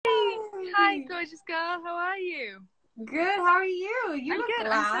Hi, gorgeous girl. How are you? Good. How are you? You I'm look good.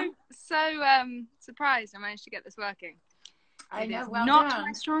 glam. I'm so surprised I managed to get this working. I It know. is Well not my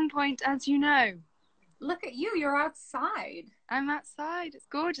done. strong point, as you know. Look at you. You're outside. I'm outside. It's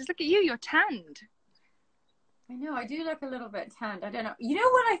gorgeous. Look at you. You're tanned. I know. I do look a little bit tanned. I don't know. You know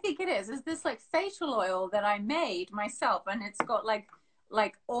what I think it is? Is this like facial oil that I made myself, and it's got like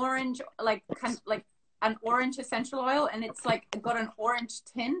orange, like kind of like an orange essential oil, and it's like got an orange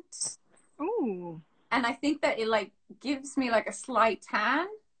tint. Ooh. And I think that it like gives me like a slight tan.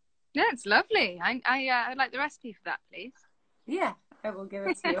 Yeah, it's lovely. I'd like the recipe for that, please. Yeah, I will give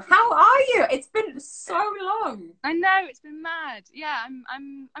it to you. How are you? It's been so long. I know it's been mad. Yeah,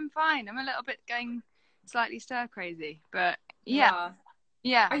 I'm fine. I'm a little bit going slightly stir crazy, but yeah.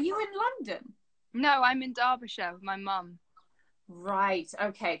 Are you in London? No, I'm in Derbyshire with my mum. Right.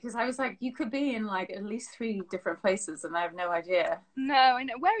 Okay. Because I was like, you could be in like at least 3 different places, and I have no idea. No, I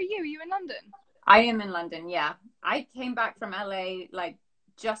know. Where are you? Are you in London? I am in London. Yeah, I came back from LA like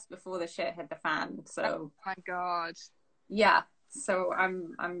just before the shit hit the fan. So Oh my God. yeah. So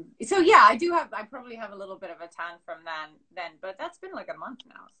So yeah, I do have. I probably have a little bit of a tan from then, but that's been like a month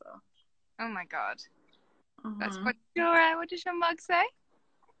now. So. Oh my God. That's Mhm. what does your mug say?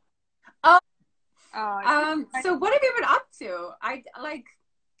 Oh. Oh, So what have you been up to? I like.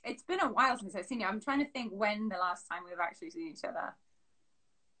 It's been a while since I've seen you. I'm trying to think when the last time we've actually seen each other.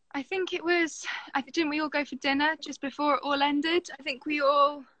 I think it was. Didn't we all go for dinner just before it all ended? I think we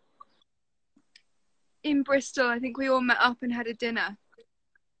all in Bristol. I think we all met up and had a dinner.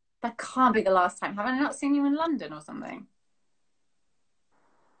 That can't be the last time. Have I not seen you in London or something?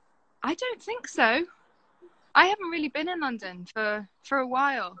 I don't think so. I haven't really been in London for a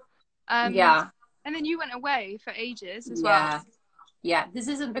while. Yeah. And then you went away for ages as well. Yeah. Yeah. This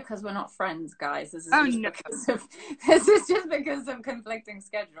isn't because we're not friends, guys. Oh no. This is just because of conflicting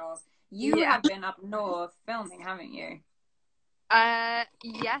schedules. You Yeah. have been up north filming, haven't you?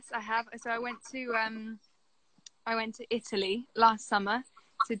 Yes, I have. So I went to Italy last summer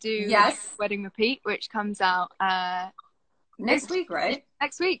to do Yes. Wedding Repeat, which comes out Next week, right?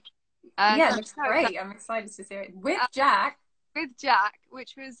 next week. Yeah, So looks great. I'm excited to see it with Jack. with Jack,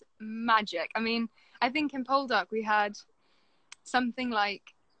 which was magic. I mean, I think in Poldark we had something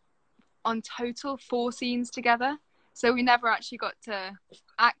like on total 4 scenes together, so we never actually got to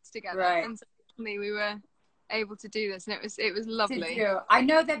act together. Right. And suddenly we were able to do this, and it was lovely. I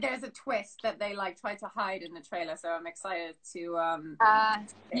know that there's a twist that they like try to hide in the trailer, so I'm excited to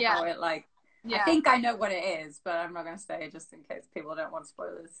see how it like. Yeah. I think I know what it is, but I'm not going to say it just in case people don't want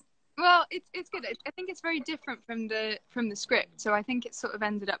spoilers. Well, it's good. I think it's very different from the script. So I think it sort of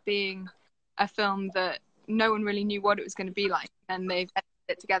ended up being a film that no one really knew what it was going to be like, and they've edited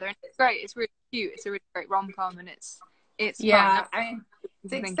it together. And it's great. It's really cute. It's a really great rom-com, and it's yeah. fun. I mean,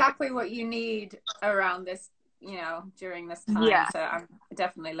 it's exactly what you need around this, during this time. Yeah. So I'm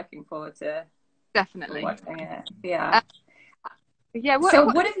definitely looking forward to Definitely watching it. Yeah. Yeah. What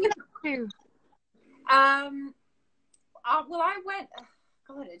have you do? Well, I went.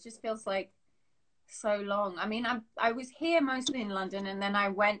 God, it just feels like so long. I mean, I was here mostly in London, and then I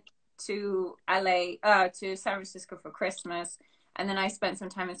went to LA, to San Francisco for Christmas, and then I spent some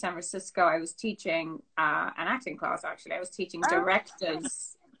time in San Francisco. I was teaching an acting class. Actually, I was teaching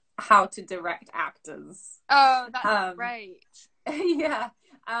directors how to direct actors. Oh, that's great. Yeah.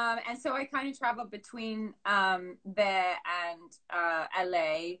 And so I kind of traveled between there and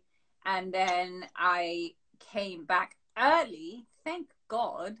LA, and then I came back early, thank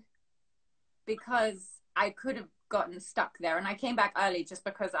God, because I could have gotten stuck there. And I came back early just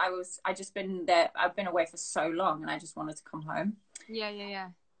because I've been there, I've been away for so long, and I just wanted to come home. Yeah.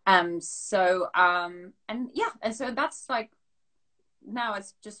 And so that's like, now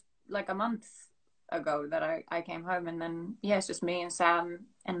it's just like a month ago that I came home, and then it's just me and Sam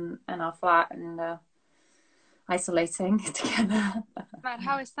and our flat, and isolating together. Matt,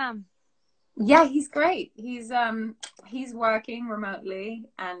 how is Sam? Yeah, he's great. He's working remotely,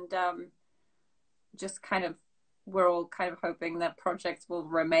 and just kind of, we're all kind of hoping that projects will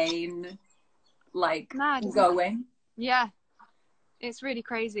remain like going. Yeah, it's really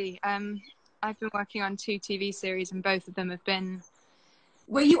crazy. I've been working on 2 TV series, and both of them have been.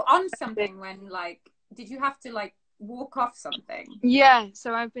 Were you on something when, like, did you have to like walk off something? Yeah,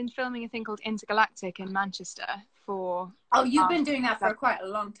 so I've been filming a thing called Intergalactic in Manchester for. Oh, you've been doing that for quite a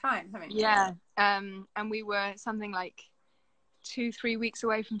long time, haven't you? Yeah, and we were something like 2-3 weeks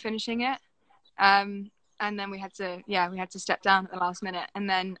away from finishing it, and then we had to step down at the last minute. And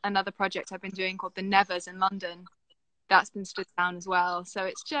then another project I've been doing called The Nevers in London, that's been stood down as well. So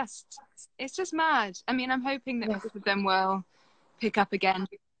it's just mad. I mean, I'm hoping that both of them will pick up again.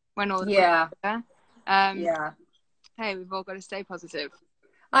 when all the Yeah. there. Yeah. Hey, we've all got to stay positive.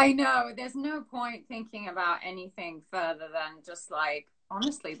 I know. There's no point thinking about anything further than just like,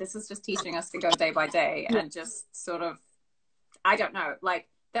 honestly, this is just teaching us to go day by day and just sort of, I don't know, like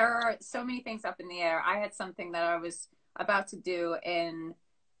there are so many things up in the air. I had something that I was about to do in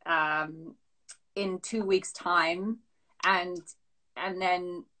 2 weeks time, and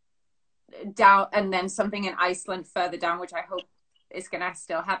then down, and then something in Iceland further down, which I hope is gonna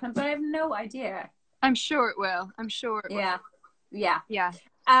still happen, but I have no idea. I'm sure it will. I'm sure it will. Yeah.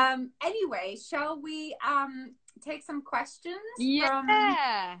 Anyway, shall we take some questions from,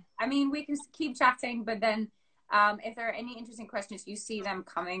 I mean, we can keep chatting, but then if there are any interesting questions, you see them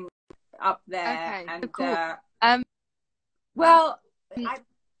coming up there. Okay, and cool. Well,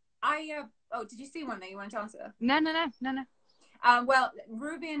 oh, did you see one that you wanted to answer? No. Well,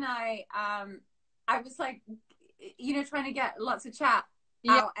 Ruby and I was like, you know, trying to get lots of chat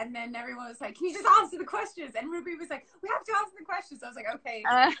out, and then everyone was like, can you just answer the questions? And Ruby was like, we have to answer the questions. I was like, okay.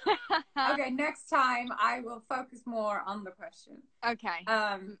 Okay, next time I will focus more on the question. Okay.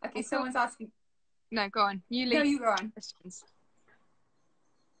 Okay, someone's asking. No, go on. You leave. No, you go on. Questions.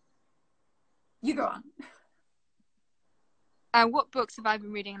 You go on. What books have I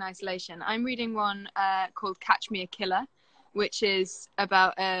been reading in isolation? I'm reading one called Catch Me a Killer, which is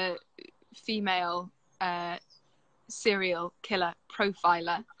about a female serial killer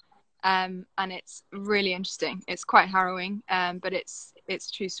profiler, and it's really interesting. It's quite harrowing, but it's a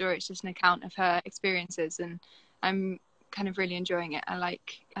true story. It's just an account of her experiences, and I'm kind of really enjoying it. I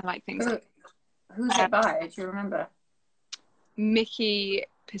like things. Who's it by? Do you remember? Mickey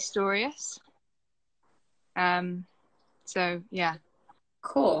Pistorius. So yeah.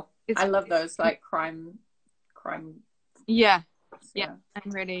 Cool. I love those like crime. Yeah.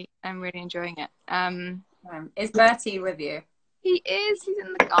 I'm really enjoying it. Is Bertie with you? He is. He's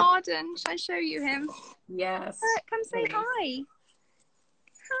in the garden. Should I show you him? Yes. Come say hi.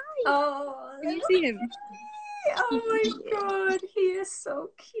 Hi. Oh, can you see him? Oh my god, he is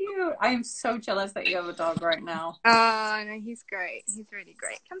so cute. I am so jealous that you have a dog right now. Oh no, he's great. He's really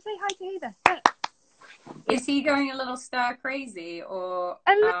great. Come say hi to Heida. Is he going a little stir crazy, or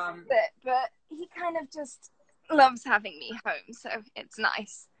a little bit? But he kind of just loves having me home, so it's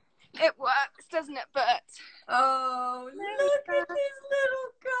nice. It works, doesn't it, Bert? Oh, look at this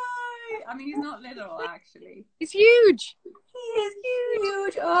little guy. I mean, he's not little, actually. He's huge. He is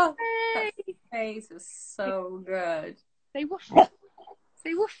huge. Oh, hey. That face is so good. Say woof.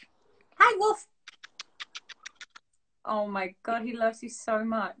 Say woof. Hi, Wolf. Oh my god, he loves you so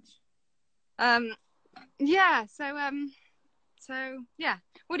much. Yeah, so yeah.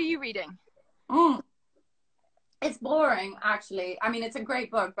 What are you reading? It's boring, actually. I mean, it's a great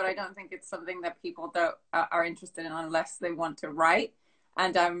book, but I don't think it's something that people are interested in unless they want to write.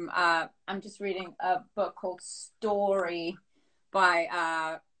 And I'm just reading a book called Story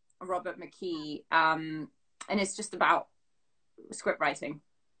by Robert McKee, and it's just about script writing.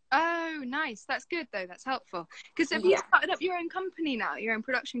 Oh, nice. That's good, though. That's helpful. Because have you started up your own company now, your own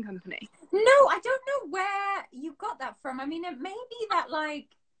production company? No, I don't know where you got that from. I mean, it may be that, like,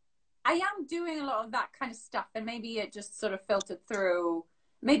 I am doing a lot of that kind of stuff, and maybe it just sort of filtered through.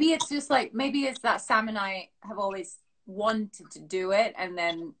 Maybe it's just like, maybe it's that Sam and I have always wanted to do it, and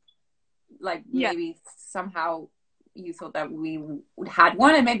then, like, maybe somehow you thought that we had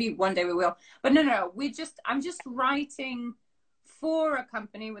one, and maybe one day we will. But no, I'm just writing for a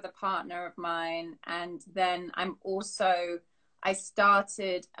company with a partner of mine, and then I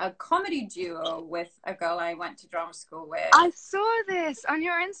started a comedy duo with a girl I went to drama school with. I saw this on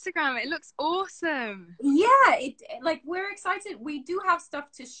your Instagram. It looks awesome. Yeah, like, we're excited. We do have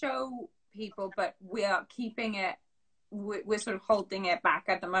stuff to show people, but we are keeping it. We're sort of holding it back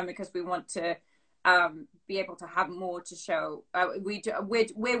at the moment because we want to be able to have more to show.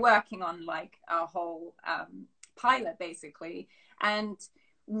 We're working on like a whole pilot basically, and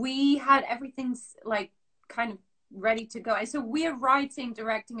we had everything's like kind of ready to go, and so we're writing,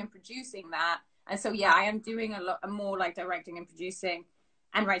 directing, and producing that. And so I am doing a lot more like directing and producing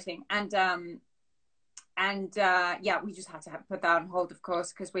and writing, and we just had to put that on hold, of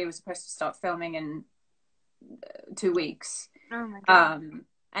course, because we were supposed to start filming in 2 weeks. Oh my god.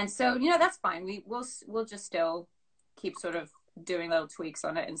 And so that's fine. We'll just still keep sort of doing little tweaks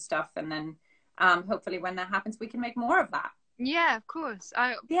on it and stuff, and then hopefully when that happens we can make more of that. Yeah, of course.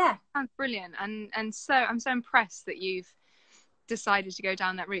 Sounds brilliant, and so I'm so impressed that you've decided to go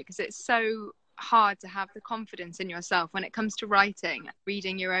down that route, because it's so hard to have the confidence in yourself when it comes to writing,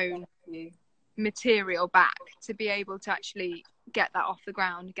 reading your own material back, to be able to actually get that off the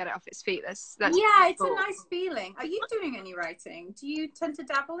ground, get it off its feet. That's yeah, it's cool. a nice feeling. Are you doing any writing? Do you tend to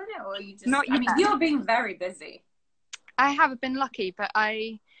dabble in it, or are you just? Not yet. I mean, you're being very busy. I haven't been lucky, but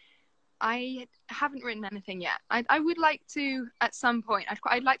I haven't written anything yet. I would like to at some point.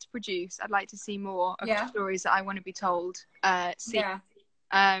 I'd like to produce. I'd like to see more of the stories that I want to be told. Yeah.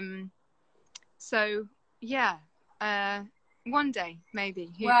 So yeah, one day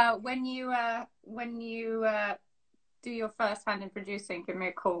maybe. Well, when you do your first hand in producing, give me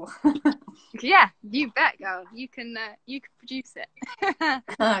a call. Yeah, you bet, girl. You can produce it.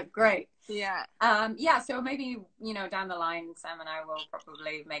 Great. Yeah. Yeah. So maybe, you know, down the line, Sam and I will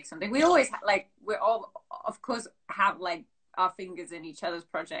probably make something. We always we're all, of course, have like our fingers in each other's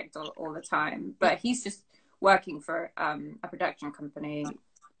project all the time. But he's just working for a production company.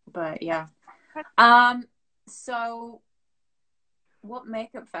 But yeah. So, what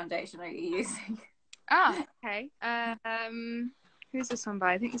makeup foundation are you using? Ah, okay. Who's this one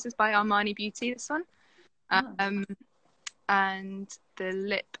by? I think this is by Armani Beauty, this one. And the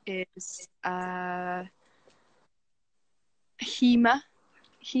lip is Hema.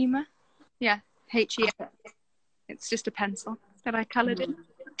 Yeah, H-E-M. It's just a pencil that I coloured in.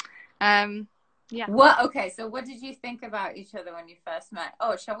 Yeah. Okay, so what did you think about each other when you first met?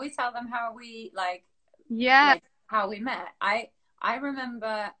 Oh, shall we tell them how we how we met? I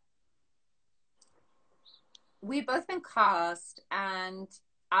remember we'd both been cast, and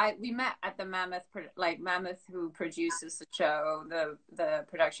we met at the Mammoth, who produces the show, the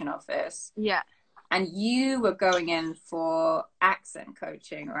production office. Yeah. And you were going in for accent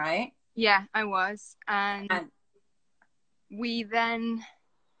coaching, right? Yeah, I was. And we then...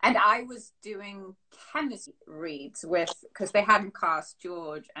 And I was doing chemistry reads because they hadn't cast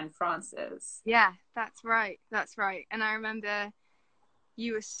George and Francis. Yeah, that's right. And I remember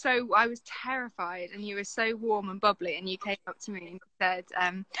I was terrified, and you were so warm and bubbly, and you came up to me and said,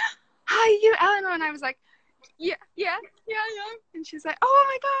 hi, you Eleanor? And I was like, yeah. And she's like, oh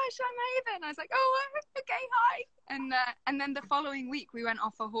my gosh, I'm Ava. And I was like, oh, okay, hi. And then the following week we went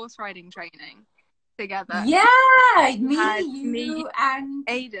off for horse riding training together. Yeah, me and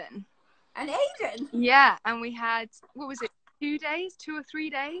Aiden. Yeah, and we had, what was it, 2 or 3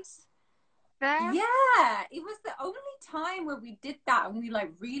 days there? Yeah, it was the only time where we did that, and we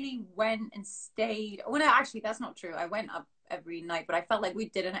really went and stayed. Well, no, actually, that's not true. I went up every night, but I felt like we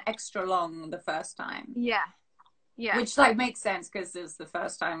did an extra long the first time. Yeah. Which makes sense because it was the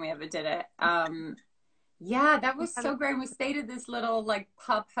first time we ever did it. Yeah, that was so great. We stayed at this little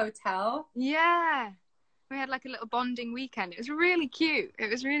pub hotel. Yeah. We had a little bonding weekend. It was really cute. It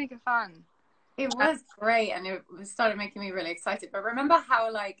was really good fun. It was great, and it started making me really excited. But remember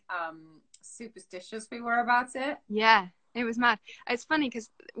how superstitious we were about it? Yeah, it was mad. It's funny because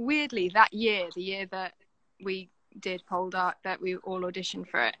weirdly that year, the year that we did Poldark, that we all auditioned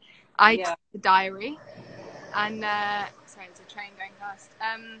for it, I kept the diary, and sorry, there's a train going past.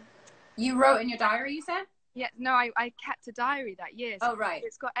 You wrote in your diary, you said? Yeah, no, I kept a diary that year. So right.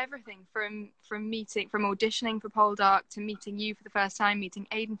 It's got everything from auditioning for Poldark to meeting you for the first time, meeting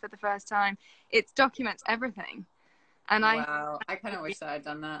Aiden for the first time. It documents everything. And wow, I kind of wish that I'd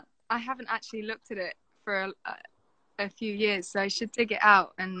done that. I haven't actually looked at it for a few years, so I should dig it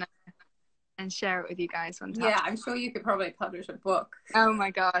out and share it with you guys one time. Yeah, I'm sure you could probably publish a book. Oh my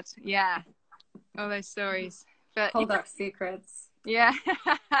god, yeah, all those stories. But Poldark secrets. Yeah.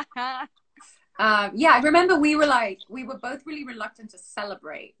 Yeah, I remember we were both really reluctant to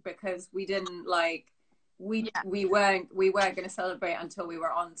celebrate because we didn't we weren't going to celebrate until we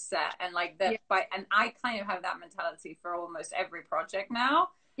were on set, and and I kind of have that mentality for almost every project now.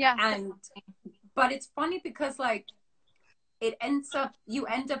 Yeah. But it's funny because you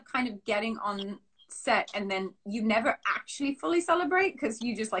end up kind of getting on set, and then you never actually fully celebrate because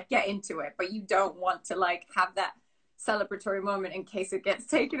you just get into it, but you don't want to have that celebratory moment in case it gets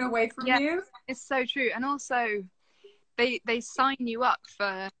taken away from you. It's so true. And also they sign you up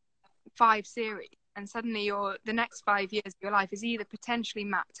for 5 series, and suddenly the next 5 years of your life is either potentially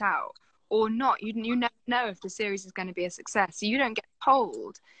mapped out or not. You never know if the series is going to be a success, so you don't get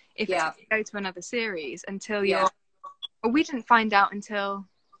told if it's going to go to another series until we didn't find out until,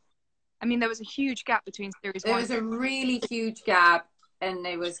 there was a huge gap between series 1. There was a really huge gap, and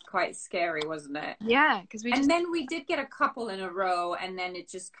it was quite scary, wasn't it? Yeah, because then we did get a couple in a row, and then it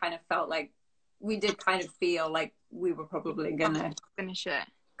just kind of felt like we did kind of feel like we were probably gonna finish it,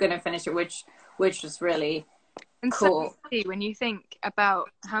 which was really cool. So when you think about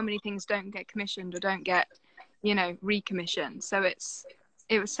how many things don't get commissioned or don't get, recommissioned, so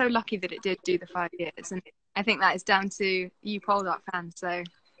it was so lucky that it did do the 5 years, and I think that is down to you Poldark fans. So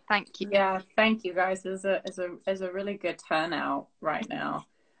Thank you. Yeah, thank you guys. There's a really good turnout right now.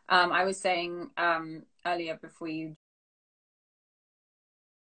 I was saying earlier before you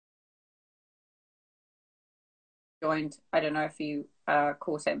joined, I don't know if you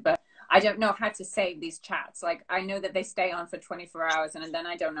caught it, but I don't know how to save these chats. Like, I know that they stay on for 24 hours and then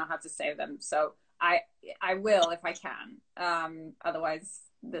I don't know how to save them. So I will if I can. Otherwise,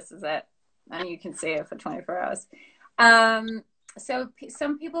 this is it. And you can see it for 24 hours. So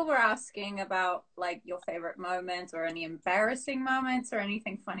some people were asking about like your favorite moments or any embarrassing moments or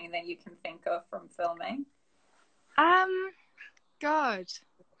anything funny that you can think of from filming. God.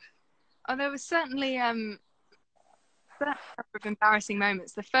 Oh, there was certainly that number of embarrassing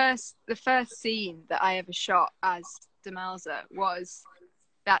moments. The first scene that I ever shot as Demelza was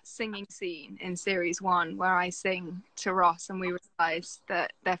that singing scene in series 1 where I sing to Ross and we realise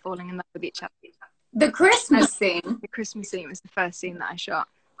that they're falling in love with each other. The Christmas scene. The Christmas scene was the first scene that I shot.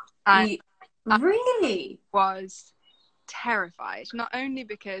 And really? I was terrified, not only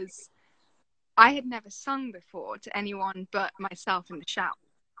because I had never sung before to anyone but myself in the shower.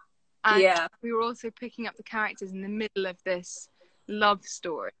 And we were also picking up the characters in the middle of this love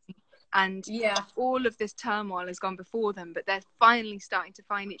story. And all of this turmoil has gone before them, but they're finally starting to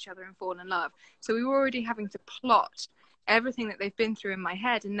find each other and fall in love. So we were already having to plot everything that they've been through in my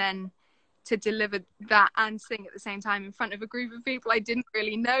head, and then to deliver that and sing at the same time in front of a group of people I didn't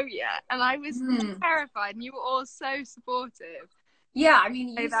really know yet. And I was terrified, and you were all so supportive. Yeah, I mean,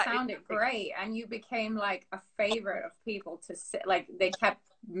 you sounded great, and you became like a favorite of people to sit. Like, they kept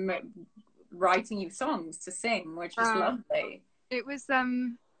writing you songs to sing, which was lovely. It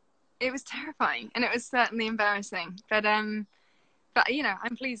was terrifying, and it was certainly embarrassing, but you know,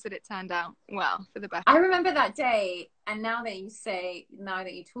 I'm pleased that it turned out well for the best. I remember that day, and now that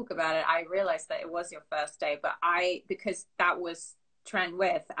you talk about it, I realized that it was your first day, but because that was Trent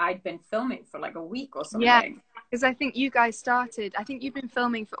With, I'd been filming for like a week or something. Yeah, because I think you've been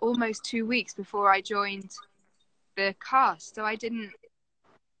filming for almost 2 weeks before I joined the cast, so I didn't,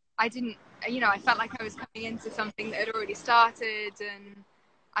 you know, I felt like I was coming into something that had already started, and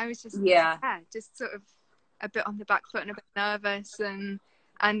I was just just sort of a bit on the back foot and a bit nervous. And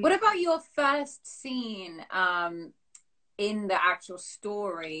what about your first scene in the actual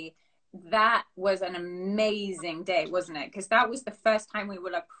story? That was an amazing day, wasn't it? Because that was the first time we were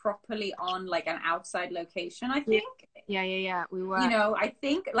like properly on like an outside location, I think. Yeah, we were. You know, I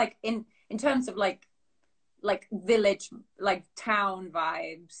think like in terms of like village, like town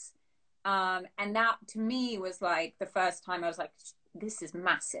vibes. And that to me was like the first time I was like, this is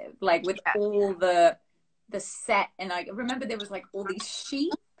massive. Like with all the set, and I remember there was like all these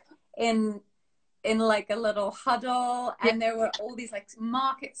sheep in like a little huddle, and there were all these like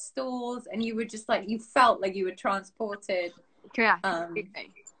market stalls, and you were just like, you felt like you were transported.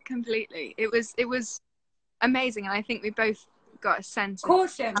 Completely. It was amazing, and I think we both got a sense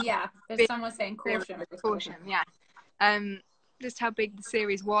caution of there's someone saying caution, just how big the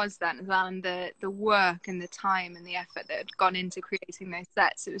series was then as well, and the work and the time and the effort that had gone into creating those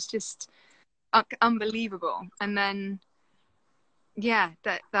sets. It was just unbelievable. And then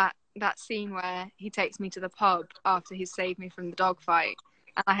that scene where he takes me to the pub after he saved me from the dogfight,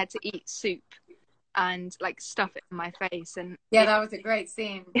 and I had to eat soup and like stuff it in my face, and that was a great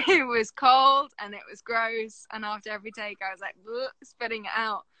scene. It was cold and it was gross, and after every take I was like spitting it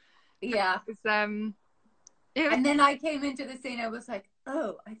out. It was, and then I came into the scene, I was like,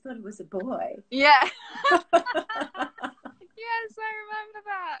 oh, I thought it was a boy. Yes, I remember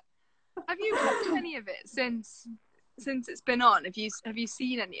that. Have you watched any of it since it's been on? Have you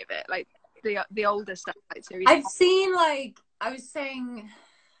seen any of it, like the older stuff, like series? I've seen, like I was saying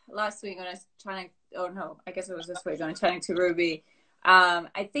last week when I was chatting, I guess it was this week when I was chatting to Ruby.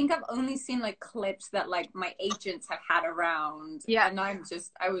 I think I've only seen like clips that like my agents have had around. Yeah. And I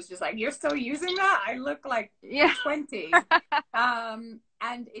was just like, you're still using that? I look like 20.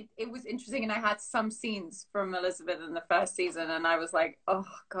 And it was interesting, and I had some scenes from Elizabeth in the first season, and I was like, oh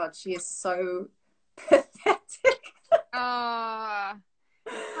God, she is so pathetic.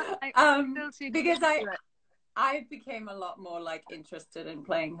 Because I became a lot more like interested in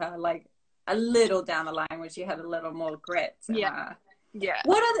playing her like a little down the line when she had a little more grit.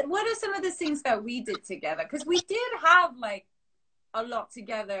 What are some of the scenes that we did together? Because we did have like a lot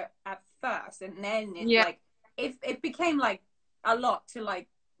together at first, and then it became like a lot to like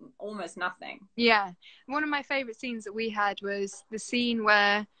almost nothing. One of my favorite scenes that we had was the scene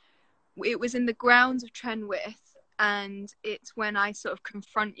where it was in the grounds of Trenwith, and it's when I sort of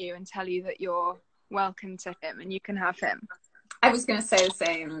confront you and tell you that you're welcome to him and you can have him. I was going to say the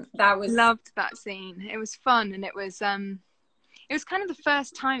same. Loved that scene. It was fun, and it was it was kind of the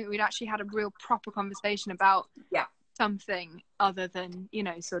first time that we'd actually had a real proper conversation about something other than, you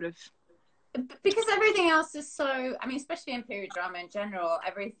know, sort of, because everything else is so, I mean, especially in period drama in general,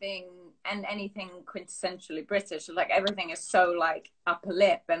 everything and anything quintessentially British, like everything is so like upper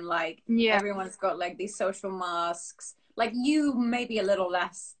lip, and like everyone's got like these social masks. Like you maybe a little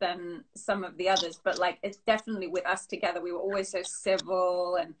less than some of the others, but like it's definitely with us together, we were always so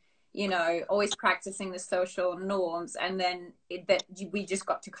civil and, you know, always practicing the social norms. And then that we just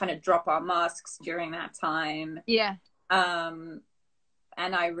got to kind of drop our masks during that time.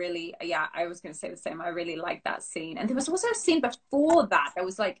 And I really, I was going to say the same. I really liked that scene. And there was also a scene before that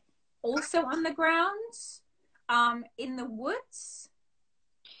was like also on the ground, in the woods.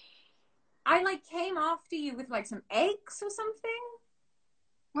 I like came after you with like some eggs or something.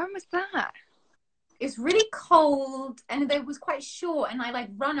 When was that? It's really cold and it was quite short, and I like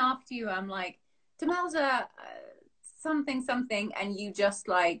run after you. I'm like, Demelza, something, and you just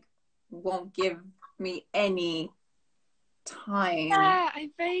like won't give me any time. Yeah, I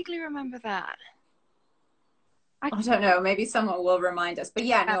vaguely remember that. I don't know, maybe someone will remind us, but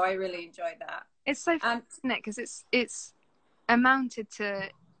yeah, no, I really enjoyed that. It's so fun, isn't it? Because it's amounted to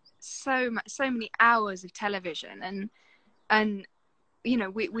so many hours of television, and you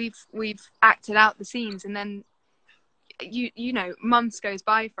know, we've acted out the scenes, and then you know, months goes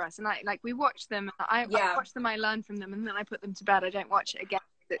by for us, and we watch them. I watch them, I learn from them, and then I put them to bed. I don't watch it again.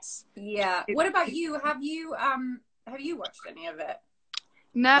 It's what about you? Have you watched any of it?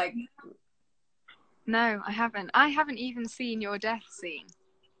 No. No, I haven't. I haven't even seen your death scene.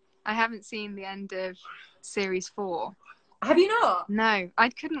 I haven't seen the end of series 4. Have you not? No, I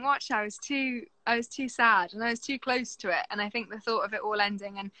couldn't watch it. I was too sad, and I was too close to it. And I think the thought of it all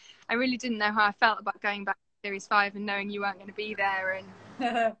ending, and I really didn't know how I felt about going back to series 5 and knowing you weren't going to be there.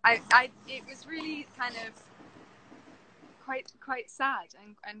 And it was really kind of quite sad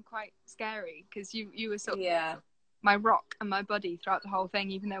and quite scary, because you were sort of my rock and my buddy throughout the whole thing,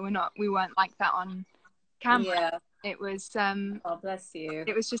 even though we weren't like that on camera. It was oh, bless you.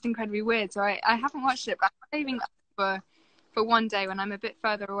 It was just incredibly weird. So I haven't watched it, but I'm saving up for one day when I'm a bit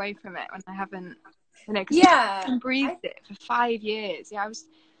further away from it, when I haven't, you know, because I breathed it for 5 years. I was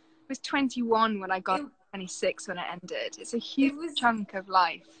 21 when I got 26 when it ended. It's a huge chunk of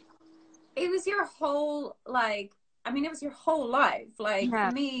life. It was your whole, like, I mean, it was your whole life. Like,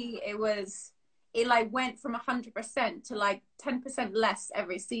 for me, it like went from 100% to like 10% less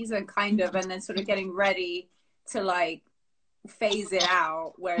every season, kind of, and then sort of getting ready to like phase it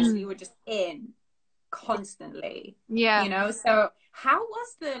out, whereas you were just in constantly. You know, so how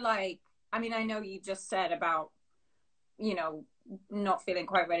was the, like, I mean, I know you just said about, you know, not feeling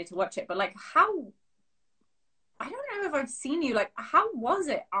quite ready to watch it, but like how, I don't know if I've seen you, like, how was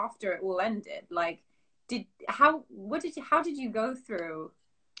it after it all ended? Like, how did you go through?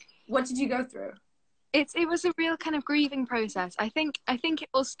 What did you go through? It was a real kind of grieving process. I think it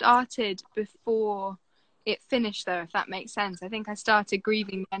all started before it finished, though, if that makes sense. I think I started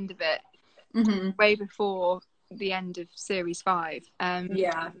grieving the end of it way before the end of series 5. And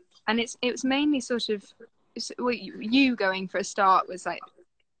it was mainly sort of, well, you going for a start was like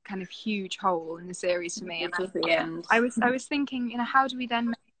kind of huge hole in the series for me. And the end. I was thinking, you know, how do we then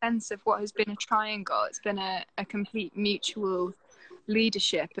make sense of what has been a triangle? It's been a complete mutual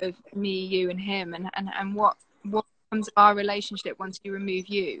leadership of me, you, and him, and what comes of our relationship once you remove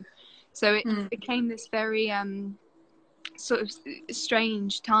you. So it became this very sort of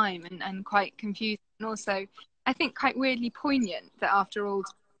strange time, and quite confusing, and also I think quite weirdly poignant, that after all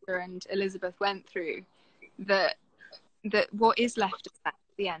Peter and Elizabeth went through, that what is left of that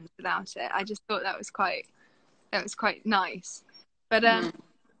at the end without it. I just thought that was quite nice. But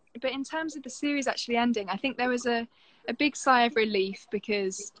in terms of the series actually ending, I think there was a big sigh of relief,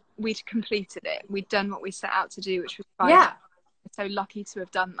 because we'd completed it. We'd done what we set out to do, which was fine. We're so lucky to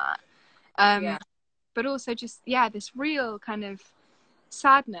have done that. But also just, this real kind of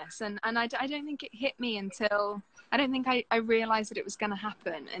sadness. And I don't think it hit me until, I don't think I realised that it was going to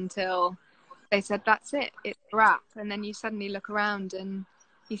happen until they said, that's it, it's a wrap. And then you suddenly look around and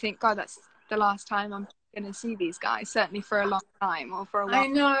you think, God, that's the last time I'm going to see these guys, certainly for a long time, or for a while. I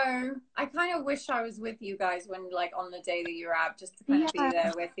know. I kind of wish I was with you guys when, like, on the day that you're out, just to kind of be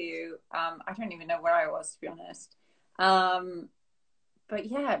there with you. I don't even know where I was, to be honest. But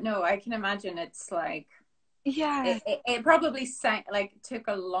yeah, no, I can imagine it's like, it probably took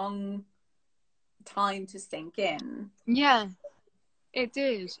a long time to sink in. Yeah, it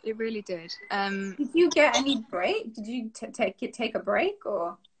did. It really did. Did you get any break? Did you take a break,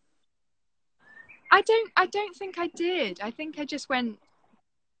 or? I don't think I did. I think I just went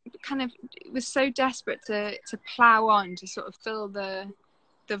kind of was so desperate to plow on, to sort of fill the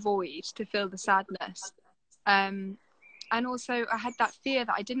void, to fill the sadness. And also I had that fear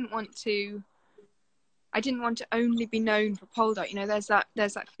that I didn't want to only be known for Poldark. You know, there's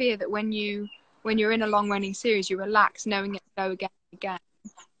that fear that when you're in a long running series, you relax knowing it will go again and again.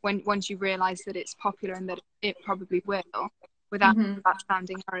 Once you realise that it's popular and that it probably will, without that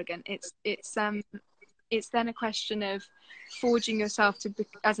sounding arrogant, it's then a question of forging yourself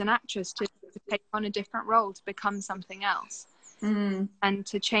as an actress to take on a different role, to become something else, and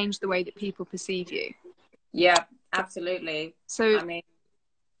to change the way that people perceive you. Yeah, absolutely. So I mean,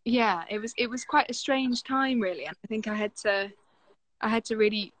 yeah, it was quite a strange time, really, and I think I had to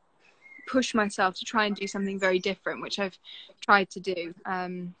really push myself to try and do something very different, which I've tried to do.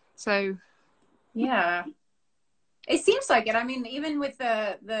 So yeah, it seems like it. I mean, even with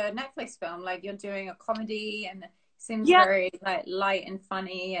the Netflix film, like you're doing a comedy and it seems yeah, very like light and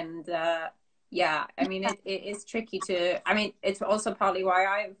funny, and yeah, I mean it is tricky to, I mean, it's also partly why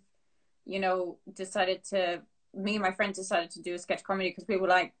I've, you know, me and my friend decided to do a sketch comedy, because we were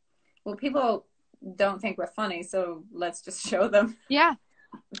like, well, people don't think we're funny, so let's just show them. yeah,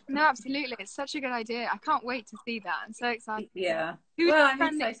 no, absolutely, it's such a good idea. I can't wait to see that. I'm so excited. Yeah. Who's Well, the I'm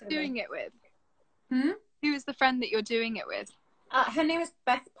friend that excited. you're doing it with? Hmm? Who is the friend that you're doing it with? Her name is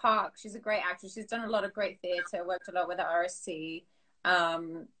Beth Park. She's a great actress. She's done a lot of great theatre, worked a lot with the RSC.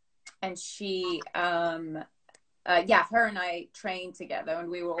 And she, yeah, her and I trained together, and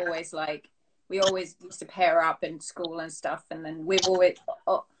we were always like, we always used to pair up in school and stuff. And then we've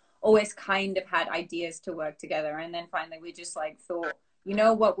always kind of had ideas to work together. And then finally we just like thought, you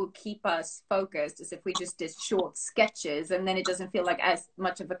know what will keep us focused is if we just did short sketches, and then it doesn't feel like as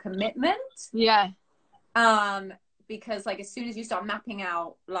much of a commitment. Yeah. Because like as soon as you start mapping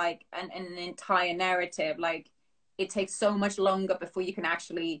out like an entire narrative, like it takes so much longer before you can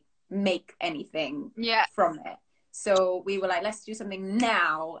actually make anything from it. So we were like, let's do something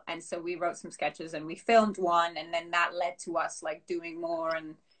now. And so we wrote some sketches and we filmed one, and then that led to us like doing more.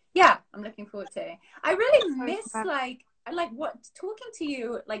 And yeah, I'm looking forward to it. I really miss like what talking to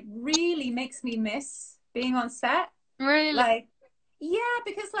you like really makes me miss being on set. Really? Like, yeah,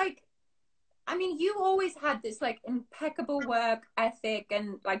 because like, I mean, you always had this like impeccable work ethic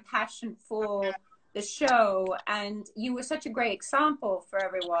and like passion for the show, and you were such a great example for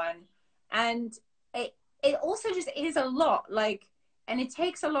everyone. And it also just is a lot, like, and it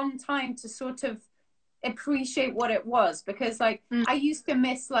takes a long time to sort of appreciate what it was, because like I used to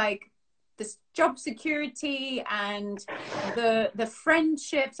miss like this job security and the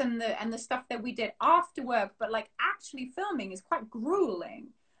friendships and the stuff that we did after work, but like actually filming is quite grueling.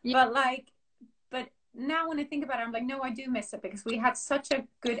 But now when I think about it, I'm like, no, I do miss it, because we had such a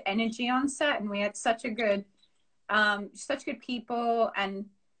good energy on set, and we had such good people, and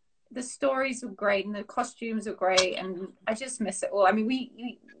the stories were great, and the costumes were great, and I just miss it all. I mean,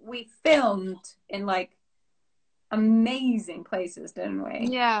 we filmed in like amazing places, didn't we?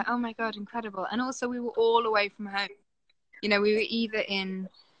 Yeah. Oh my God, incredible. And also we were all away from home. You know, we were either in,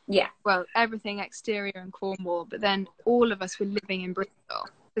 well, everything exterior in Cornwall, but then all of us were living in Bristol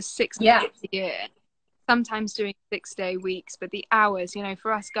for 6 months a year, sometimes doing 6-day weeks. But the hours, you know,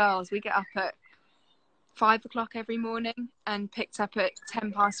 for us girls, we get up at 5 o'clock every morning and picked up at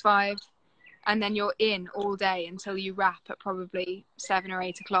 5:10, and then you're in all day until you wrap at probably 7 or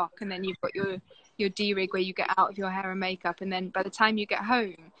 8 o'clock, and then you've got your D-rig where you get out of your hair and makeup, and then by the time you get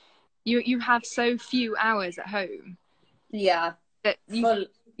home, you have so few hours at home. Yeah. That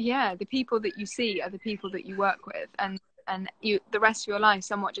the people that you see are the people that you work with, and the rest of your life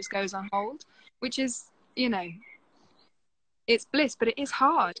somewhat just goes on hold, which is, you know, it's bliss, but it is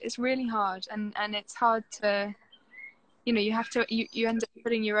hard. It's really hard, and it's hard to, you know, you have to you end up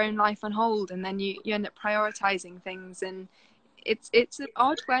putting your own life on hold, and then you end up prioritizing things, and it's an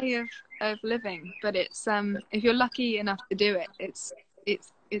odd way of living, but it's if you're lucky enough to do it,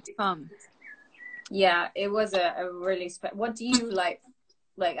 it's fun. Yeah, it was a really what do you like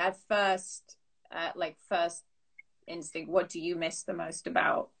at first first instinct, what do you miss the most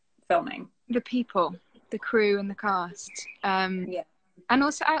about filming? The people, the crew and the cast. And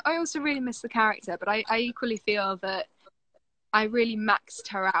also I also really miss the character, but I equally feel that I really maxed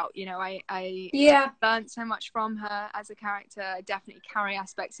her out. You know, I learned so much from her as a character. I definitely carry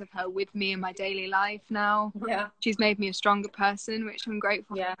aspects of her with me in my daily life now. Yeah. She's made me a stronger person, which I'm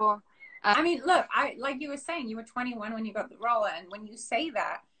grateful for. I mean, look, like you were saying, you were 21 when you got the role, and when you say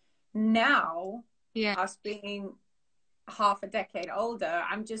that now, us being half a decade older,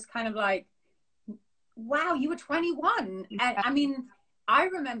 I'm just kind of like, wow, you were 21. And I mean, I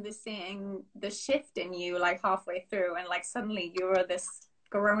remember seeing the shift in you like halfway through, and like suddenly you were this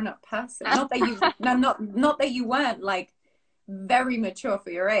grown-up person. Not that you, no, not that you weren't like very mature for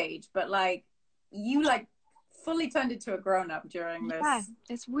your age, but like you like fully turned into a grown-up during this. Yeah,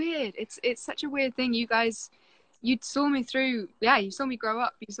 it's weird. It's such a weird thing. You guys, you saw me through. Yeah, you saw me grow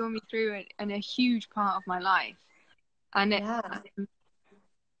up. You saw me through it, and a huge part of my life. And it, Yeah.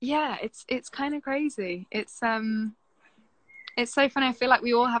 yeah, it's kind of crazy. It's so funny. I feel like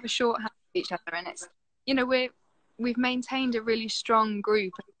we all have a shorthand with each other, and it's, you know, we've maintained a really strong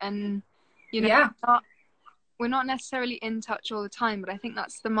group, and you know, Yeah. we're not necessarily in touch all the time, but I think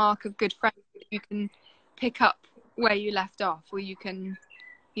that's the mark of good friends. That you can pick up where you left off, or you can,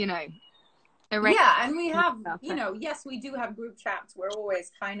 you know, erase. Yeah, and we have, stuff. you know, yes, we do have group chats. We're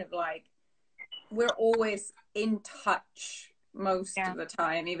always kind of like, we're always in touch most Yeah. of the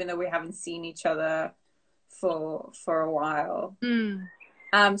time, even though we haven't seen each other for a while. Mm.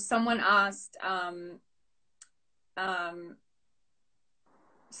 Someone asked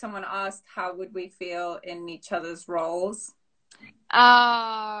how would we feel in each other's roles.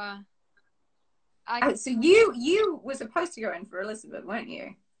 So you were supposed to go in for Elizabeth, weren't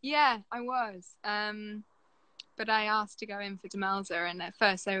you? Yeah, I was. But I asked to go in for Demelza, and at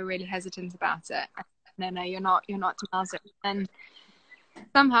first they were really hesitant about it. No, you're not Demelza. And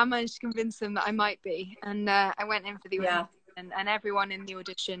somehow I managed to convince them that I might be. And I went in for the audition, and everyone in the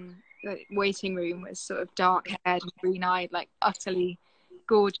audition waiting room was sort of dark-haired and green-eyed, like utterly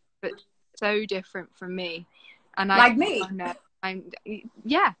gorgeous, but so different from me. And like me. Oh, no,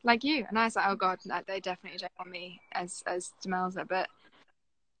 yeah, like you. And I was like, oh God, no, they definitely don't want me as Demelza. But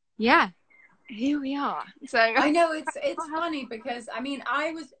yeah, here we are. So I know it's funny because I mean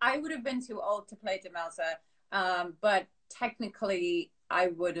I would have been too old to play Demelza, but technically I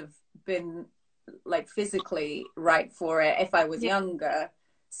would have been like physically right for it if I was younger.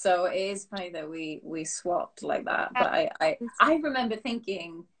 So it is funny that we swapped like that. But I remember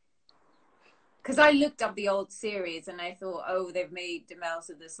thinking, because I looked up the old series and I thought, oh, they've made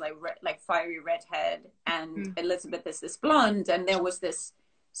Demelza this like fiery redhead, and Elizabeth is this blonde, and there was this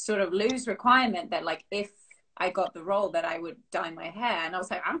sort of loose requirement that like if I got the role that I would dye my hair, and I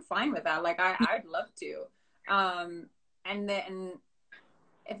was like, I'm fine with that. Like I'd love to. And then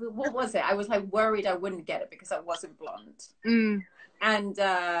what was it? I was like worried I wouldn't get it because I wasn't blonde. And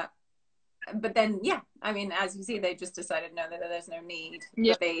but then I mean, as you see, they just decided no, that there's no need.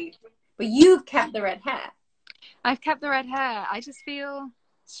 Yeah. But you've kept the red hair. I've kept the red hair. I just feel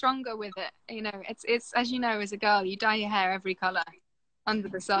stronger with it. You know, it's as you know, as a girl, you dye your hair every color under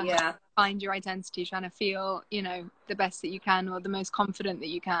the sun. Yeah. Find your identity, trying to feel, you know, the best that you can or the most confident that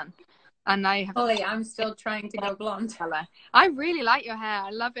you can. And I'm still trying to go blonde. Color. I really like your hair.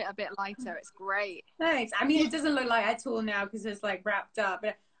 I love it a bit lighter. It's great. Thanks. I mean, it doesn't look like at all now because it's like wrapped up.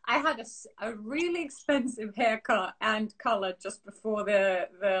 But I had a really expensive haircut and color just before the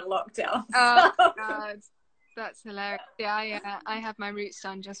lockdown. Oh God, that's hilarious. Yeah, I had my roots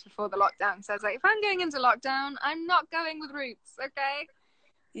done just before the lockdown. So I was like, if I'm going into lockdown, I'm not going with roots, okay?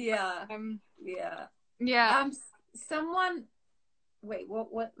 Yeah. Yeah. Someone. Wait,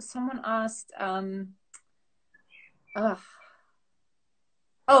 what? Someone asked. Oh,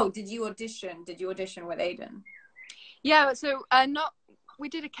 did you audition? Did you audition with Aiden? Yeah. So we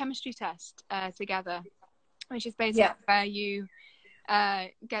did a chemistry test together, which is basically where you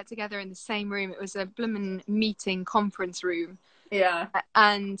get together in the same room. It was a bloomin' meeting conference room. Yeah.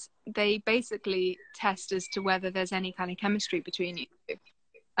 And they basically test as to whether there's any kind of chemistry between you.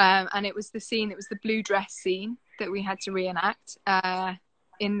 And it was the blue dress scene that we had to reenact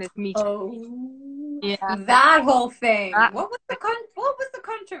in this meeting. Oh, yeah, that whole thing. What was the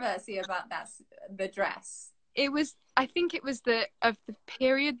controversy about the dress? I think it was of the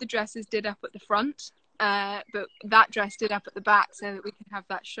period the dresses did up at the front, but that dress did up at the back so that we could have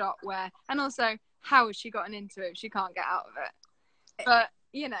that shot where, and also how has she gotten into it if she can't get out of it? But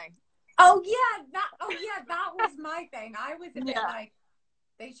you know. Oh yeah, that was my thing. I was a bit like,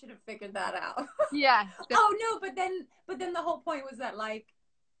 they should have figured that out. Yeah. Oh no, but then the whole point was that like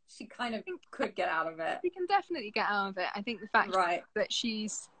she kind of could get out of it. She can definitely get out of it. I think the fact that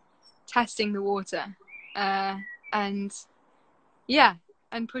she's testing the water, and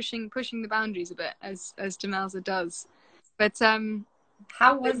pushing the boundaries a bit as Demelza does. But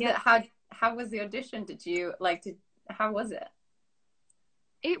how was it? How was the audition? How was it?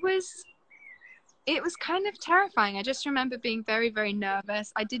 It was kind of terrifying. I just remember being very, very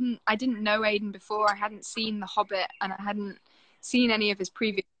nervous. I didn't know Aiden before. I hadn't seen The Hobbit, and I hadn't seen any of his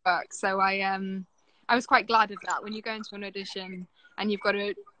previous work. So I was quite glad of that. When you go into an audition and you've got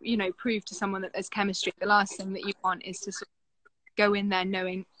to, you know, prove to someone that there's chemistry, the last thing that you want is to sort of go in there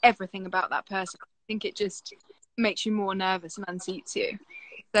knowing everything about that person. I think it just makes you more nervous and unseats you.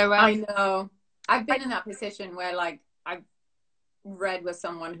 So I know. I've been in that position where like I've read with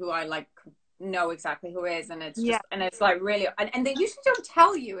someone who I like know exactly who is, and it's yeah, just, and it's like really, and they usually don't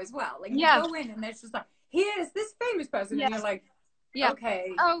tell you as well. Like you yeah, go in and it's just like, here's this famous person, yeah, and you're like, yeah.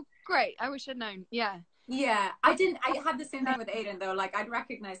 okay. Oh, great. I wish I'd known. Yeah. Yeah, I didn't. I had the same thing with Aiden though. Like I'd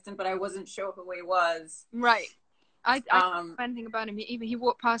recognized him, but I wasn't sure who he was. Right. I didn't know Um, anything about him. He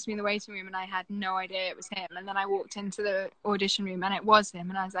walked past me in the waiting room, and I had no idea it was him. And then I walked into the audition room, and it was him.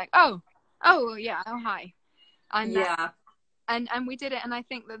 And I was like, oh, yeah, oh hi. And yeah, and we did it. And I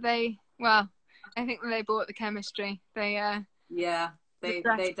think that they bought the chemistry. yeah. The They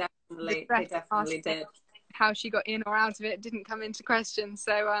dress, they the definitely dress they definitely casting, did. how she got in or out of it didn't come into question.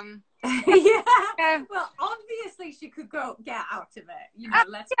 So Yeah. yeah, Well, obviously she could go get out of it. You know,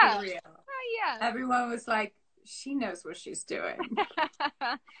 let's be yeah, real. yeah. Everyone was like, she knows what she's doing. Did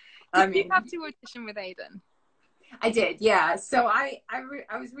I you mean, have to audition with Aiden? I did, yeah. So I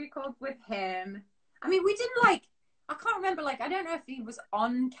was recalled with him. I mean, we didn't like. I can't remember. Like, I don't know if he was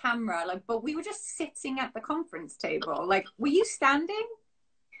on camera. Like, but we were just sitting at the conference table. Like, were you standing?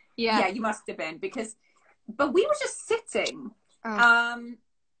 Yeah. Yeah, you must have been because. But we were just sitting. Oh.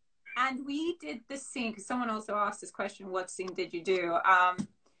 And we did the scene because someone also asked this question: "What scene did you do?"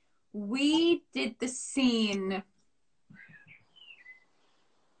 We did the scene.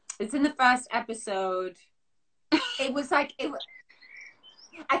 It's in the first episode. It was like it.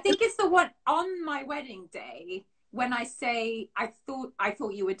 I think it's the one on my wedding day when I say I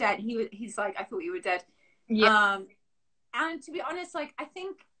thought you were dead. He's like, I thought you were dead. Yeah. And to be honest, like I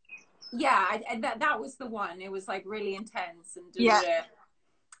think, yeah, that was the one. It was like really intense and Yeah.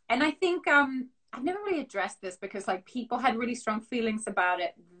 and I think I've never really addressed this because like people had really strong feelings about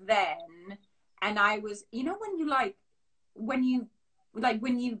it then, and I was, you know, when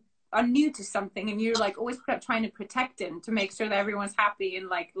you are new to something and you're like always trying to protect him to make sure that everyone's happy and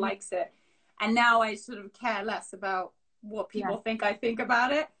like likes it, and now I sort of care less about what people think I think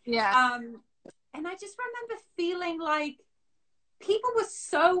about it. Yeah. And I just remember feeling like people were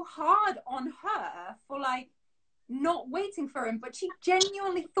so hard on her for like not waiting for him, but she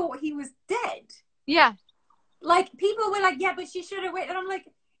genuinely thought he was dead. Yeah. Like people were like, yeah, but she should have waited. And I'm like,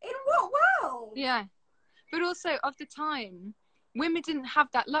 in what world? Yeah. But also of the time, women didn't have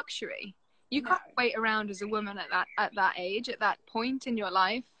that luxury. You can't wait around as a woman at that age, at that point in your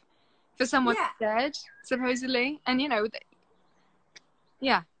life, for someone dead, supposedly. And you know,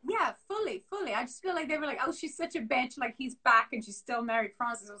 yeah, fully. I just feel like they were like, oh, she's such a bitch. Like he's back and she's still married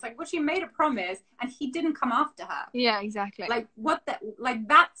Francis. I was like, well, she made a promise and he didn't come after her. Yeah, exactly. Like what the, like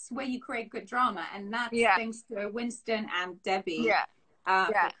that's where you create good drama, and that's thanks to Winston and Debbie.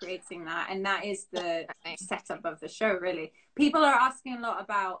 For creating that, and that is the setup of the show. Really, people are asking a lot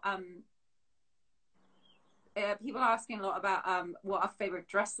about what our favorite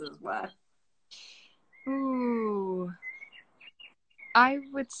dresses were. Ooh, I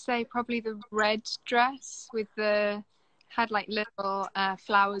would say probably the red dress with had like little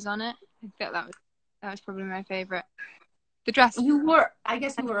flowers on it. I think that was probably my favorite. The dress. I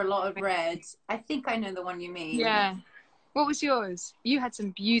guess you wore a lot of red. I think I know the one you mean. Yeah. What was yours? You had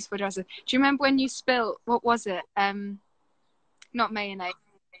some beautiful dresses. Do you remember when you spilt, what was it? Not mayonnaise.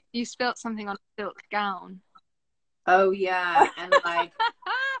 You spilt something on a silk gown. Oh yeah, and like,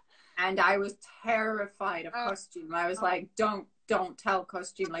 and I was terrified of costume. I was like, don't tell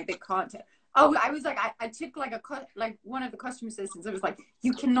costume, like they can't tell. Oh, I was like, I took like one of the costume assistants. I was like,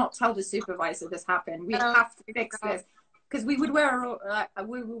 you cannot tell the supervisor this happened. We have to fix this. Because we would wear a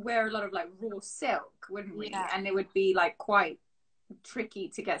lot of like raw silk, wouldn't we? Yeah. And it would be like quite tricky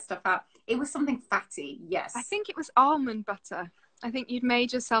to get stuff out. It was something fatty, yes. I think it was almond butter. I think you'd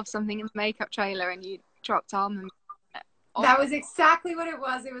made yourself something in the makeup trailer and you dropped almond butter. That was exactly what it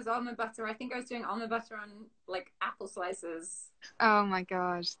was. It was almond butter. I think I was doing almond butter on like apple slices. Oh my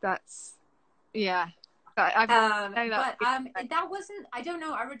gosh, that's yeah. That wasn't. I don't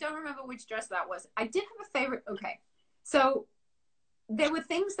know. I don't remember which dress that was. I did have a favorite. Okay. So there were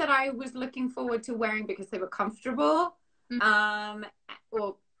things that I was looking forward to wearing because they were comfortable,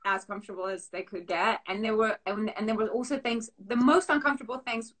 or as comfortable as they could get. And there were also things, the most uncomfortable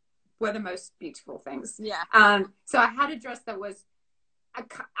things were the most beautiful things. Yeah. So I had a dress that was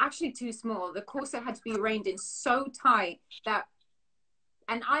actually too small. The corset had to be reined in so tight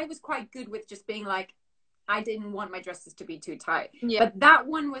and I was quite good with just being like, I didn't want my dresses to be too tight. Yeah. But that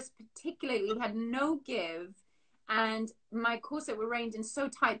one was particularly, had no give. And my corset were reined in so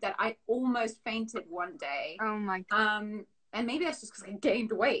tight that I almost fainted one day. Oh my God. And maybe that's just because I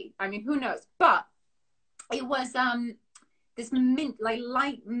gained weight. I mean, who knows? But it was this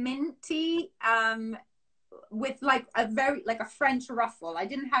light minty with like a very like a French ruffle. I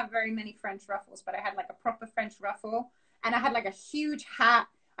didn't have very many French ruffles, but I had like a proper French ruffle, and I had like a huge hat.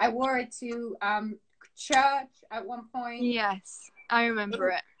 I wore it to church at one point. Yes, I remember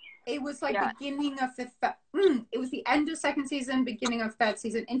it. It was like beginning of it was the end of second season, beginning of third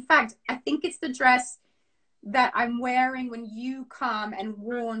season. In fact, I think it's the dress that I'm wearing when you come and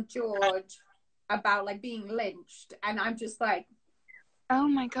warn George about like being lynched, and I'm just like, oh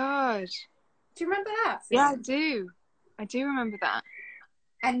my god, do you remember that scene? Yeah, I do remember that.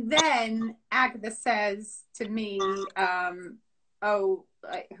 And then Agatha says to me, oh,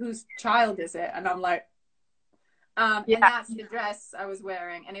 like, whose child is it? And I'm like, and that's the dress I was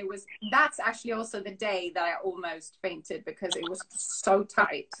wearing, and that's actually also the day that I almost fainted because it was so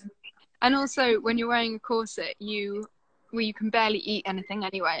tight. And also, when you're wearing a corset, you can barely eat anything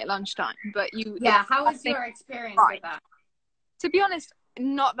anyway at lunchtime. But you, how was your experience with that? To be honest,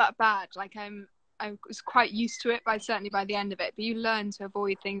 not that bad. Like I was quite used to it, certainly by the end of it. But you learn to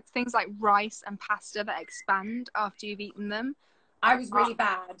avoid things like rice and pasta that expand after you've eaten them. I was really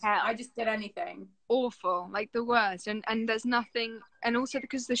bad. I just did anything. Awful, like the worst. And there's nothing, and also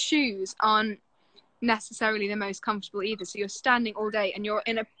because the shoes aren't necessarily the most comfortable either. So you're standing all day and you're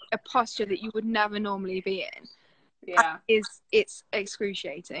in a posture that you would never normally be in. Yeah. It's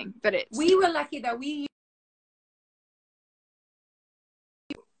excruciating, but we were lucky that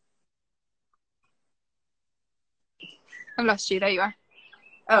I've lost you. There you are.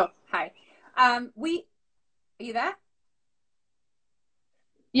 Oh, hi. Are you there?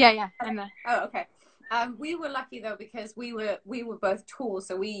 Yeah, I'm there. Oh, okay. We were lucky though because we were both tall,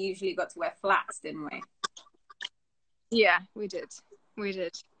 so we usually got to wear flats, didn't we? Yeah, we did.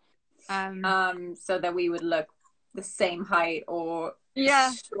 So that we would look the same height or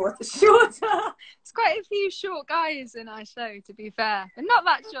shorter. It's quite a few short guys in our show, to be fair, and not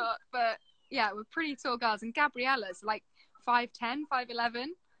that short, but yeah, we're pretty tall girls. And Gabriella's like 5'10", 5'11".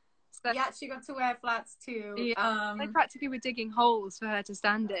 So yeah, she got to wear flats too. Yeah, they practically were digging holes for her to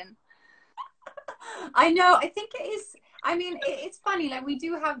stand in. I know. I think it is. I mean, it's funny. Like we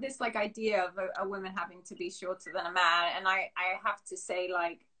do have this like idea of a woman having to be shorter than a man, and I have to say,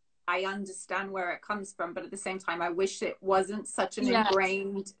 like, I understand where it comes from, but at the same time, I wish it wasn't such an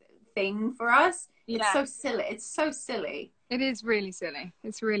ingrained thing for us. Yeah. It's so silly. It's so silly. It is really silly.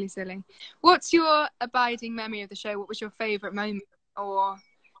 It's really silly. What's your abiding memory of the show? What was your favorite moment, or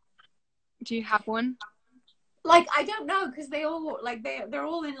do you have one? Like, I don't know, because they all like they're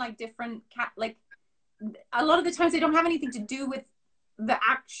all in like different like a lot of the times they don't have anything to do with the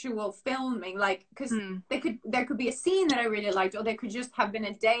actual filming, like because there could be a scene that I really liked, or there could just have been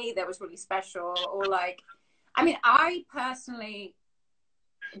a day that was really special, or like, I mean, I personally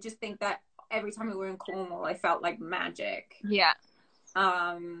just think that every time we were in Cornwall I felt like magic. Yeah.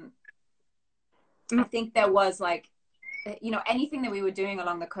 I think there was like, you know, anything that we were doing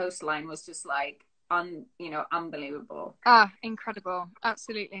along the coastline was just like unbelievable. Incredible,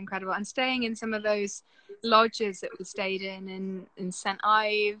 absolutely incredible. And staying in some of those lodges that we stayed in St.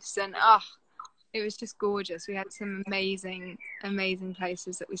 Ives, and it was just gorgeous. We had some amazing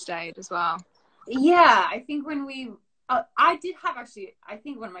places that we stayed as well. Yeah, I think when I did have actually, I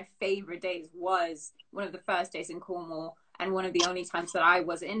think one of my favorite days was one of the first days in Cornwall, and one of the only times that I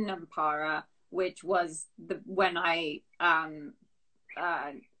was in Nampara, which was when I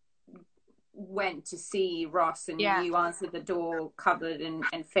went to see Ross, and you answered the door covered in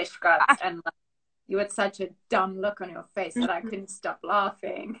fish guts, and like, you had such a dumb look on your face that I couldn't stop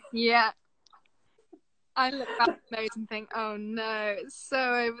laughing. Yeah. I look back at those and think, oh no, it's so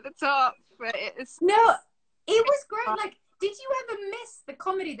over the top. But no, it was great. Like, did you ever miss the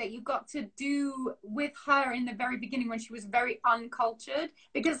comedy that you got to do with her in the very beginning when she was very uncultured?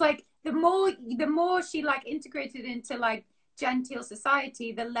 Because like the more she like integrated into like genteel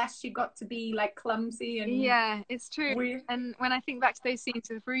society, the less she got to be like clumsy and it's true weird. And when I think back to those scenes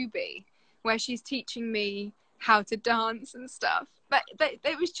with Ruby where she's teaching me how to dance and stuff, but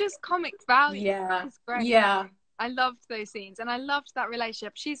it was just comic value. It was great. I loved those scenes, and I loved that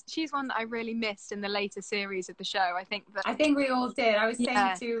relationship. She's one that I really missed in the later series of the show. I think we all did. I was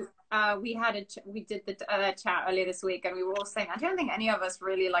saying to we did the chat earlier this week, and we were all saying, I don't think any of us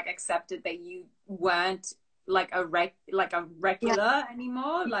really like accepted that you weren't like a regular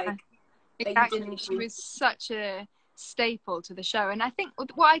anymore. Like exactly. That you didn't. She was such a staple to the show, and I think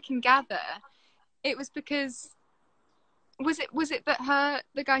what I can gather, it was because was it that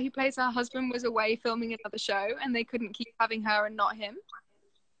the guy who plays her husband was away filming another show, and they couldn't keep having her and not him?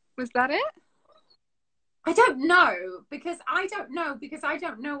 Was that it? I don't know because I don't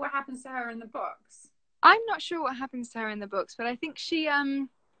know what happens to her in the books. I'm not sure what happens to her in the books, but I think she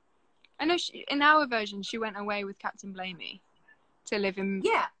I know in our version she went away with Captain Blamey to live in.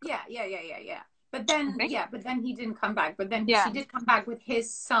 Yeah. But then he didn't come back. But then she did come back with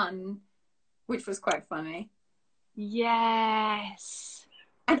his son, which was quite funny. Yes.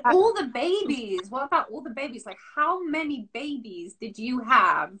 And all the babies. What about all the babies? Like, how many babies did you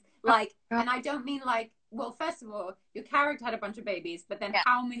have? Like, and I don't mean like, well, first of all, your character had a bunch of babies, but then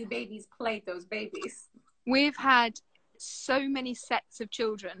how many babies played those babies? We've had so many sets of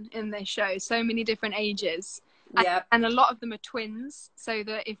children in this show, so many different ages. Yeah. And a lot of them are twins, so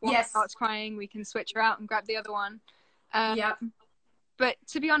that if one Yes. starts crying, we can switch her out and grab the other one. Yeah. But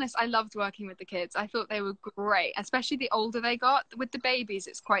to be honest, I loved working with the kids. I thought they were great, especially the older they got. With the babies,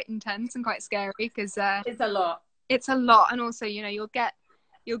 it's quite intense and quite scary because it's a lot. It's a lot, and also, you know, you'll get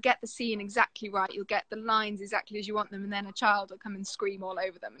the scene exactly right. You'll get the lines exactly as you want them, and then a child will come and scream all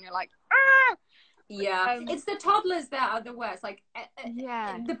over them, and you're like, ah! Yeah, it's the toddlers that are the worst. Like,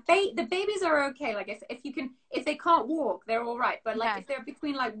 the babies are okay. Like, if they can't walk, they're all right. But like, if they're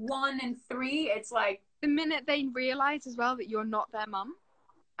between like 1 and 3, it's like the minute they realize as well that you're not their mum,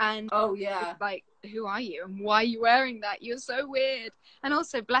 and it's like, who are you and why are you wearing that? You're so weird. And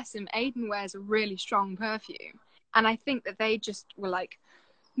also, bless him, Aiden wears a really strong perfume, and I think that they just were like,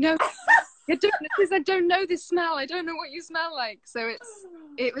 no. I don't know this smell. I don't know what you smell like. So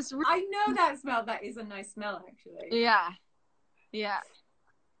it was. I know that smell. That is a nice smell, actually. Yeah.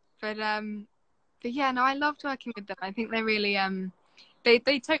 But yeah, no, I loved working with them. I think they really they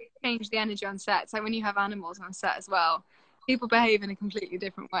totally change the energy on set. It's like when you have animals on set as well, people behave in a completely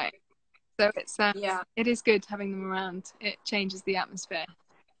different way. So it's it is good having them around. It changes the atmosphere.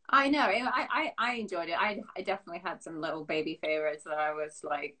 I know. I enjoyed it. I definitely had some little baby favorites that I was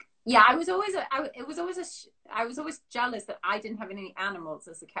like. Yeah, I was always jealous that I didn't have any animals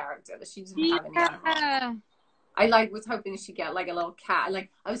as a character, that she didn't have any animals. I was hoping she'd get like a little cat.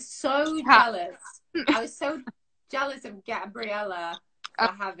 Like, I was so jealous. I was so jealous of Gabriella for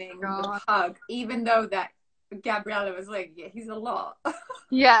having the pug, even though that Gabriella was like, yeah, he's a lot.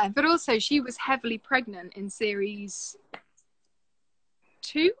 Yeah, but also she was heavily pregnant in series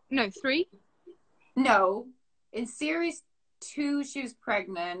 2? No, 3? No, in series 2 she was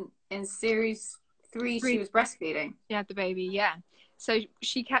pregnant. In series 3 she was breastfeeding. She had the baby, yeah. So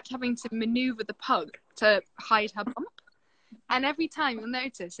she kept having to maneuver the pug to hide her bump. And every time, you'll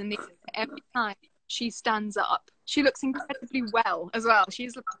notice, every time she stands up, she looks incredibly well as well.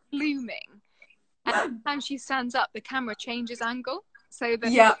 She's blooming. And every time she stands up, the camera changes angle, so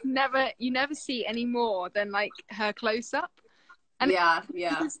that you never see any more than like her close up. And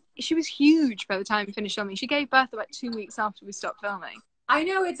she was huge by the time we finished filming. She gave birth about 2 weeks after we stopped filming. I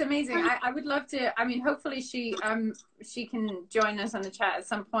know, it's amazing. I would love to. I mean, hopefully she can join us on the chat at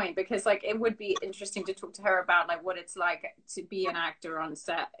some point, because like it would be interesting to talk to her about like what it's like to be an actor on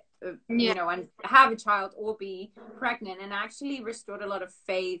set, you know, and have a child or be pregnant, and actually restored a lot of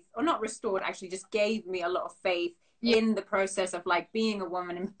faith, or not restored, actually just gave me a lot of faith in the process of like being a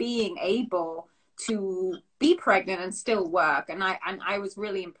woman and being able to be pregnant and still work. And I was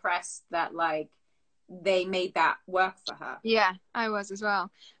really impressed that like they made that work for her. Yeah, I was as well.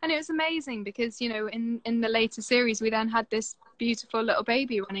 And it was amazing because, you know, in the later series we then had this beautiful little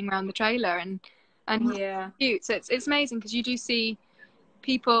baby running around the trailer, and cute. So it's amazing because you do see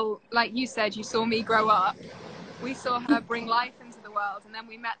people, like you said, you saw me grow up, we saw her bring life into the world, and then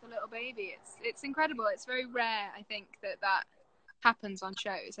we met the little baby. It's incredible. It's very rare, I think, that happens on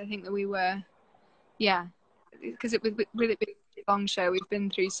shows. I think that we were because it was really big long show. We've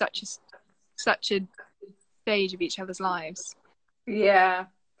been through such a stage of each other's lives. Yeah,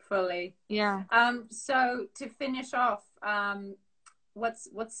 fully. Yeah. So to finish off,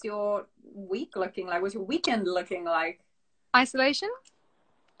 what's your week looking like? What's your weekend looking like? Isolation.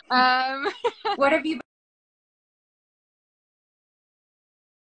 What have you been?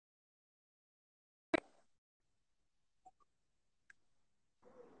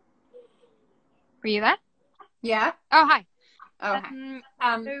 Were you there? Yeah. Oh, hi. Oh,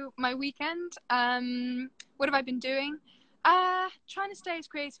 so my weekend, what have I been doing? Trying to stay as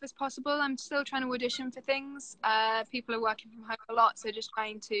creative as possible. I'm still trying to audition for things. People are working from home a lot, so just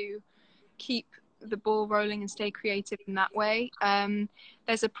trying to keep the ball rolling and stay creative in that way.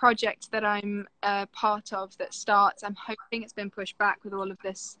 There's a project that I'm part of that starts. I'm hoping, it's been pushed back with all of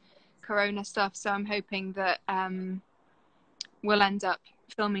this corona stuff, so I'm hoping that we'll end up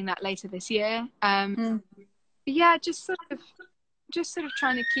filming that later this year. Yeah, just sort of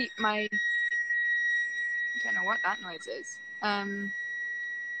trying to keep my, I don't know what that noise is.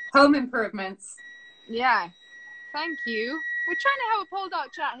 Home improvements. Yeah, thank you. We're trying to have a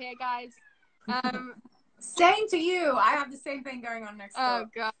Poldark chat here, guys. Same to you. I have the same thing going on next door. Oh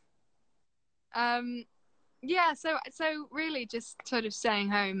god. Yeah, so really just sort of staying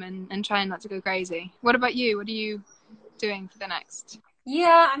home and trying not to go crazy. What about you? What are you doing for the next?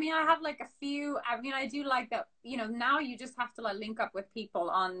 Yeah, I mean, I have like a few. I mean, I do like that. You know, now you just have to like link up with people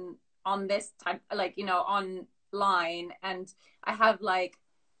on this type, like, you know, online, and I have like,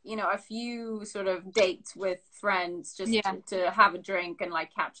 you know, a few sort of dates with friends just Yeah, to have a drink and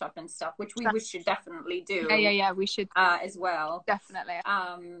like catch up and stuff, which we should definitely do yeah. We should as well. definitely.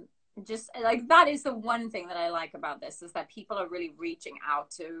 Just like that is the one thing that I like about this, is that people are really reaching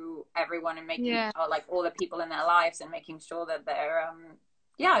out to everyone and making like all the people in their lives and making sure that they're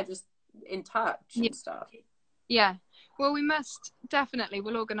yeah, just in touch Yeah, and stuff. yeah. Well, we must definitely.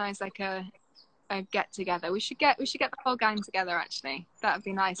 We'll organise like a get together. We should get the whole gang together. Actually, that would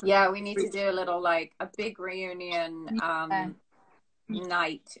be nice. Yeah, we need to do a little like a big reunion Yeah.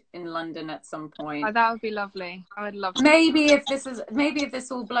 night in London at some point. Oh, that would be lovely. I would love to. Maybe if this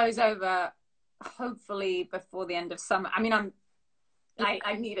all blows over, hopefully before the end of summer. I mean,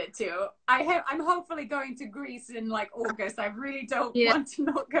 I need it to. I'm hopefully going to Greece in like August. I really don't want to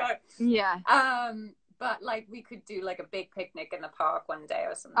not go. Yeah. But like we could do like a big picnic in the park one day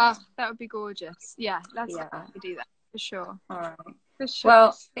or something. Oh, that would be gorgeous. Yeah, let's do that for sure. All right. For sure.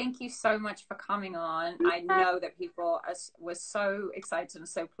 Well, thank you so much for coming on. I know that people were so excited and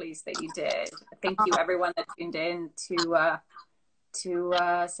so pleased that you did. Thank you, everyone that tuned in to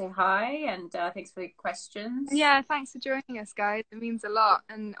say hi, and thanks for your questions. Yeah, thanks for joining us, guys. It means a lot,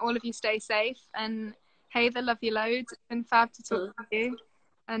 and all of you stay safe. And Heida, love you loads. It's been fab to talk to you.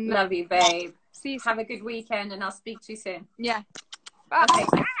 And love you, babe. See you soon. Have a good weekend, and I'll speak to you soon. Yeah. Bye. Okay.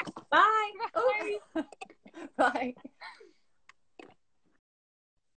 Bye. Bye. Bye.